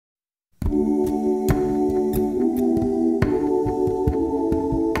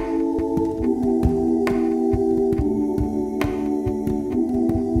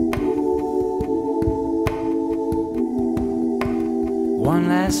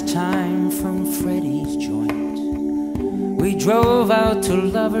last time from Freddie's joint. We drove out to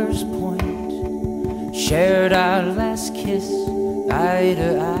Lover's Point, shared our last kiss eye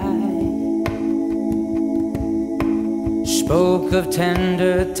to eye, spoke of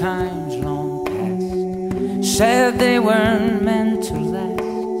tender times long past, said they weren't meant to last.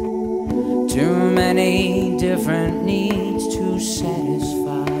 Too many different needs to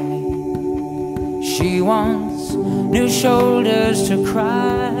satisfy. She wants new shoulders to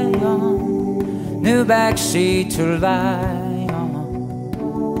cry on, new backseat to lie on,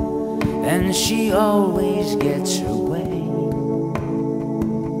 and she always gets her way.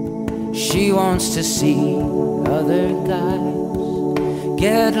 She wants to see other guys,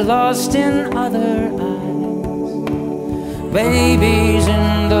 get lost in other eyes. Baby's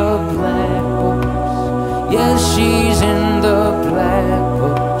in the black books, yes, she's in the black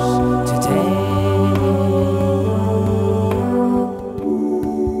books today.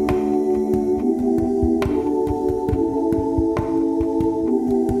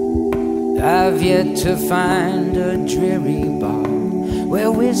 I've yet to find a dreary bar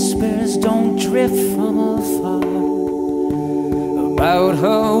where whispers don't drift from afar about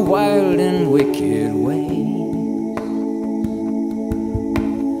her wild and wicked ways.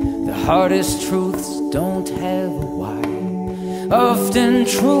 The hardest truths don't have a why. Often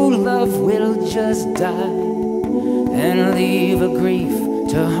true love will just die and leave a grief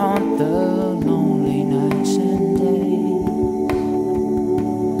to haunt the lonely nights and days.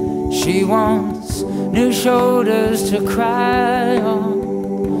 She wants new shoulders to cry on,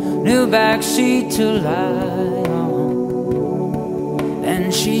 new backseat to lie on,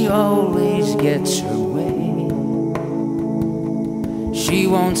 and she always gets her way. She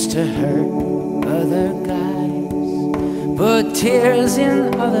wants to hurt other guys, put tears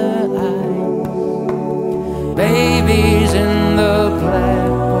in other eyes. Baby's in the black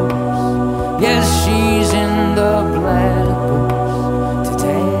books, yes, she's in the black books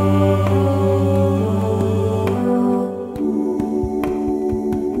today.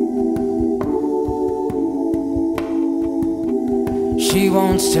 She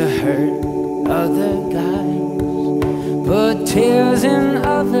wants to hurt other guys, put tears in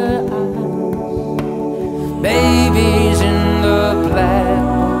other eyes. Baby's in the black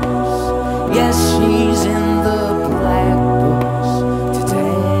books, yes, she's in the black books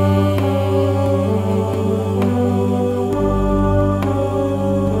today.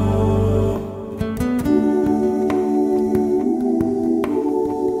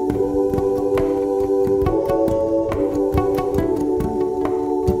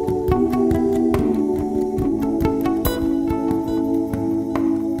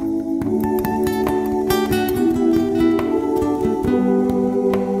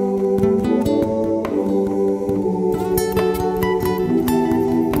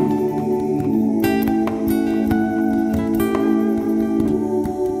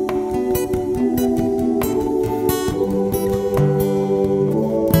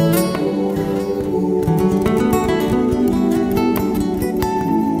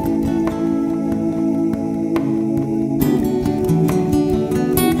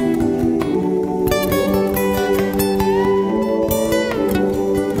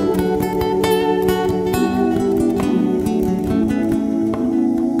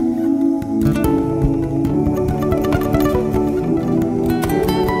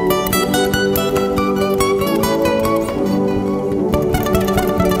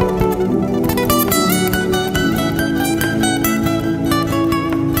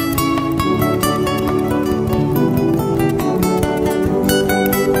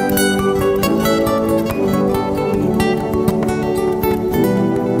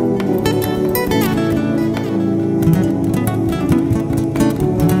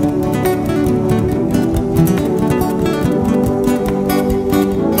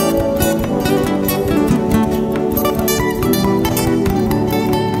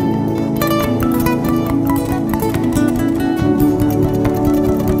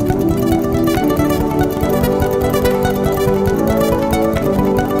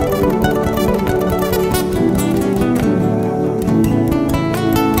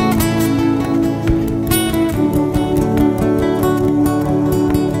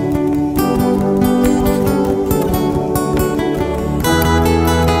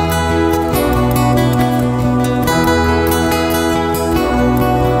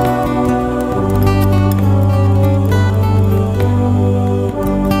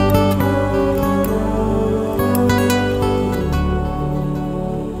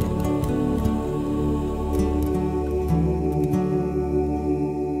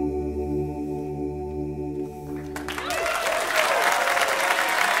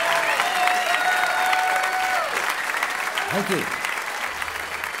 Thank you.